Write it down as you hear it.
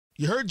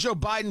You heard Joe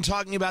Biden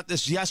talking about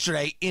this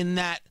yesterday in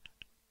that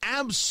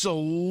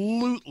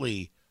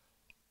absolutely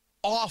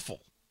awful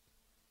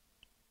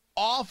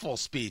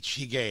speech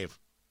he gave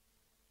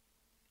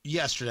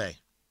yesterday.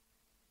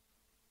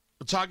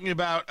 We're talking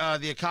about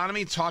the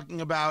economy,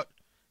 talking about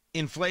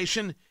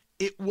inflation.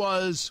 It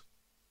was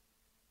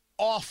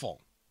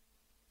awful.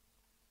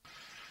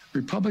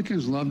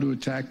 Republicans love to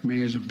attack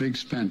me as a big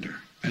spender,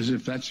 as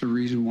if that's the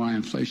reason why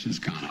inflation's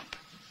gone up.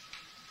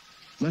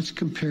 Let's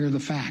compare the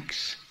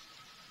facts.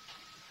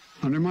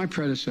 Under my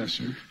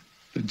predecessor,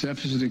 the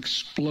deficit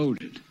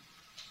exploded,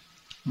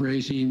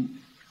 rising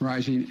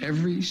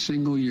every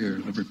single year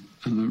of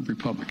the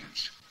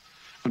Republicans.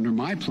 Under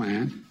my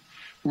plan,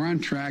 we're on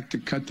track to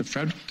cut the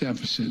federal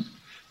deficit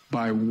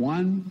by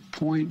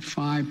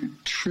 $1.5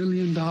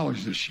 trillion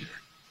this year.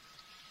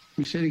 Let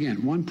me say it again,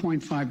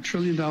 $1.5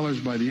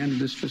 trillion by the end of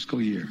this fiscal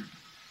year.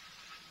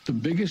 The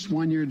biggest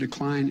one-year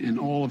decline in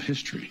all of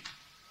history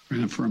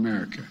for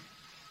America.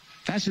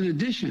 That's in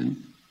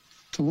addition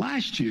to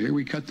last year,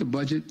 we cut the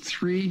budget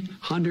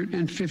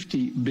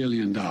 $350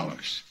 billion.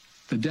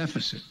 The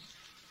deficit,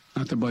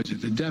 not the budget,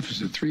 the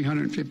deficit,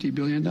 $350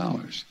 billion.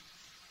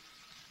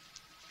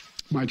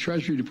 My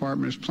Treasury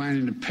Department is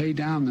planning to pay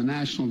down the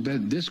national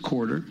debt this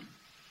quarter,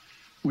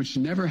 which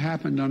never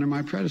happened under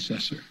my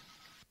predecessor.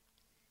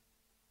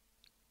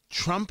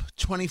 Trump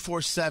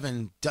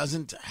 24/7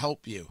 doesn't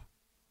help you.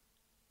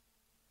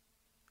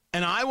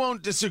 And I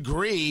won't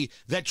disagree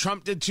that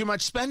Trump did too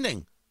much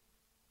spending,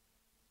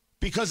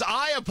 because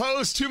I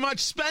oppose too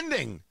much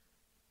spending.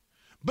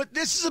 But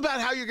this is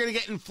about how you're going to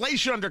get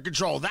inflation under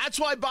control. That's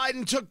why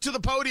Biden took to the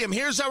podium.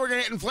 Here's how we're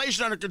going to get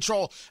inflation under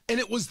control. And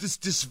it was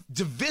this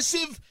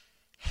divisive,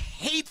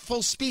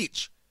 hateful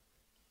speech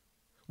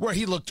where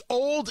he looked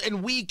old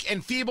and weak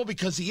and feeble,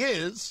 because he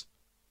is.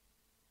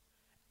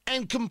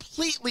 And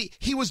completely,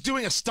 he was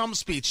doing a stump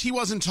speech. He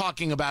wasn't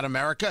talking about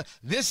America.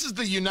 This is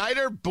the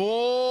uniter.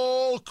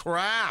 Bull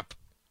crap.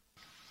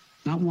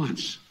 Not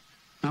once.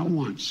 Not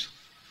once.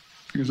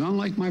 Because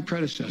unlike my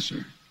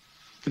predecessor,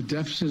 the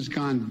deficit has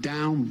gone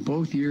down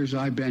both years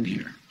I've been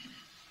here.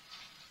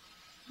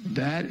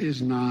 That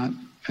is not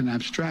an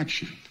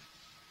abstraction.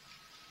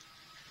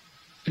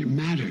 It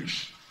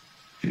matters.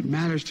 It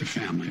matters to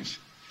families,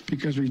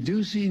 because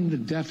reducing the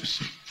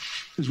deficit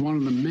is one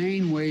of the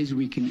main ways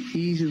we can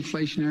ease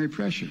inflationary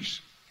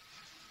pressures.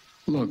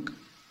 Look,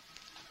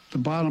 the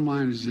bottom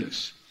line is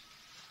this.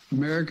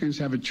 Americans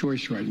have a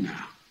choice right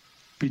now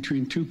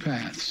between two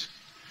paths,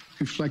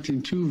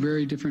 reflecting two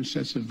very different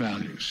sets of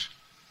values.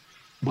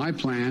 My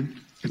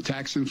plan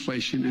attacks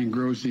inflation and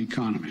grows the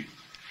economy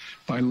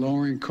by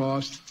lowering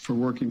costs for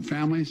working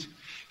families,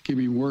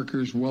 giving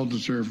workers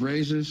well-deserved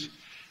raises,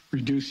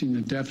 reducing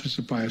the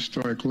deficit by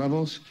historic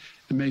levels,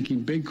 and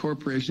making big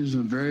corporations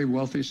and the very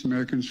wealthiest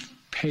Americans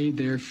pay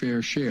their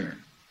fair share.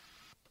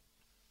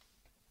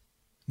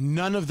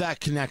 None of that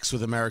connects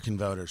with American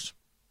voters.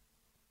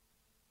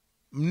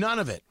 None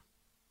of it.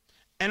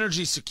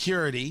 Energy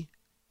security,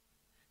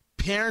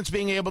 parents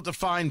being able to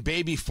find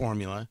baby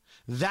formula,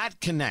 that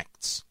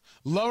connects.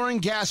 Lowering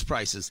gas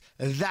prices,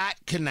 that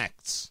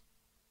connects.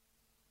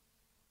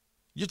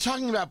 You're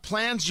talking about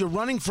plans, you're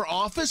running for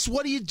office?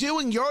 What are you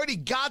doing? You already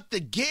got the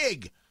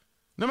gig.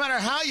 No matter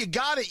how you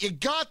got it, you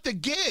got the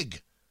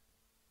gig.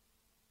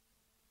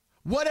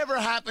 Whatever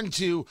happened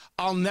to,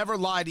 I'll never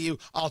lie to you,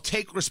 I'll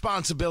take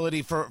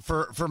responsibility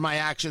for my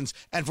actions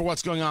and for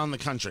what's going on in the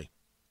country?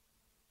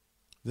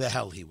 The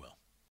hell he will.